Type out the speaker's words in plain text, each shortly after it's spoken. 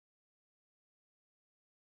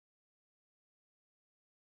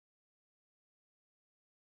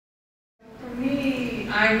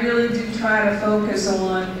I really do try to focus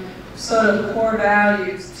on sort of core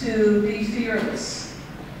values to be fearless.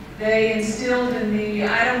 They instilled in me,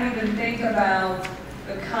 I don't even think about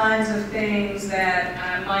the kinds of things that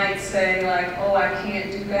I might say like, oh, I can't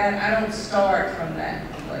do that. I don't start from that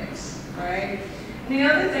place, right? And the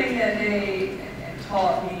other thing that they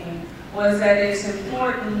taught me was that it's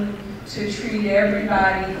important to treat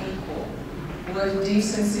everybody equal with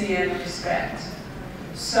decency and respect.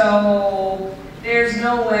 So there's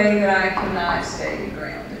no way that I cannot stay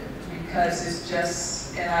grounded because it's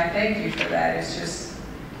just, and I thank you for that, it's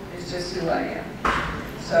just who I am.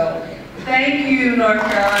 So thank you, North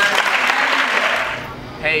Carolina.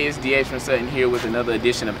 Hey, it's Deatrin and Sutton here with another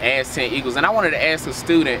edition of Ask 10 Eagles, and I wanted to ask a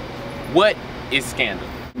student, what is Scandal?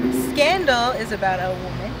 Scandal is about a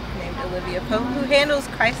woman named Olivia Pope who handles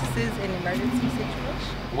crises in emergency situations.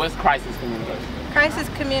 What's crisis communication? Crisis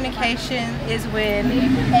communication is when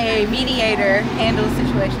a mediator handles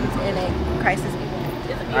situations in a crisis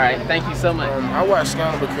event. All right, thank you so much. I watch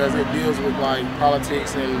Scandal because it deals with like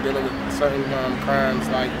politics and dealing with certain crimes,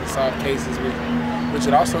 like solve cases with, which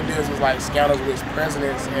it also deals with like scandals with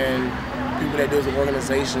presidents and people that deals with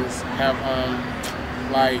organizations have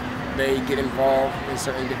like they get involved in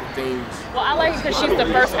certain different things. Well, I like it because she's the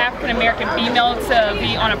first African-American female to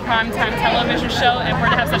be on a primetime television show and for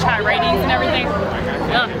her to have such high ratings and everything.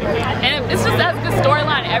 And it's just has a good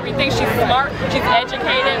storyline and everything. She's smart, she's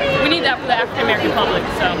educated. We need that for the African-American public.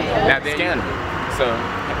 So. Now, Scandal. So,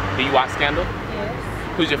 do you watch Scandal? Yes.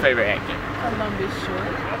 Who's your favorite actor? Columbus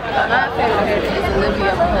Short. My favorite is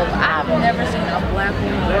Olivia Pope. I've never seen a black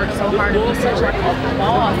woman work so hard to be such like a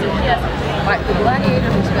boss. And she has, like, the gladiators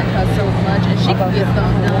respect her so much, and she can get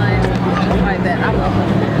stuff done just like that. I love her.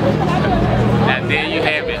 Now there you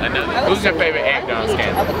have it. Who's your favorite actor on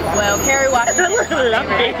Scandal? Well, Kerry Washington is my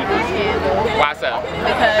favorite actor on Scandal. Why so?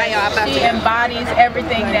 Because she embodies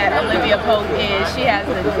everything that Olivia Pope is. She has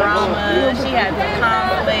the drama, she has the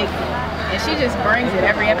conflict, and she just brings it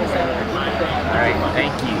every episode. Alright,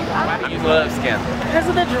 thank you. Why do you love Scandal? Because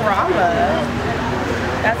of the drama.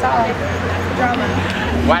 That's all. Drama.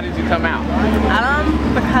 Why did you come out?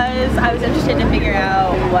 Because I was interested to figure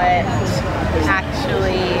out what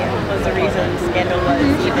actually was the reason Scandal was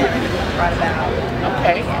even brought about.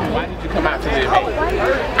 Okay. Why did you come out to the event?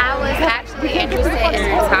 I was actually interested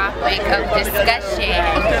in the topic of discussion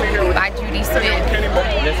by Judy Smith.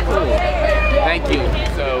 That's cool. Thank you.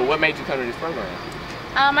 So what made you come to this program?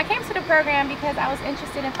 I came to the program because I was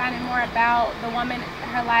interested in finding more about the woman,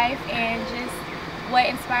 her life, and just what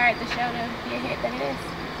inspired the show to be a hit that it is.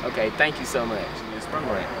 Okay, thank you so much. This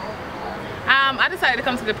program. I decided to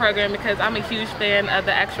come to the program because I'm a huge fan of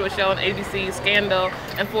the actual show on ABC, Scandal,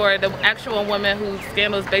 and for the actual woman who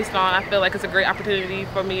Scandal is based on, I feel like it's a great opportunity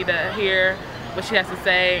for me to hear what she has to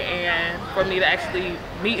say and for me to actually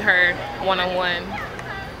meet her one-on-one.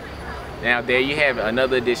 Now there you have it,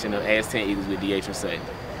 another edition of Ask 10 Eagles with Deatrin and Sutton.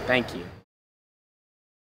 Thank you.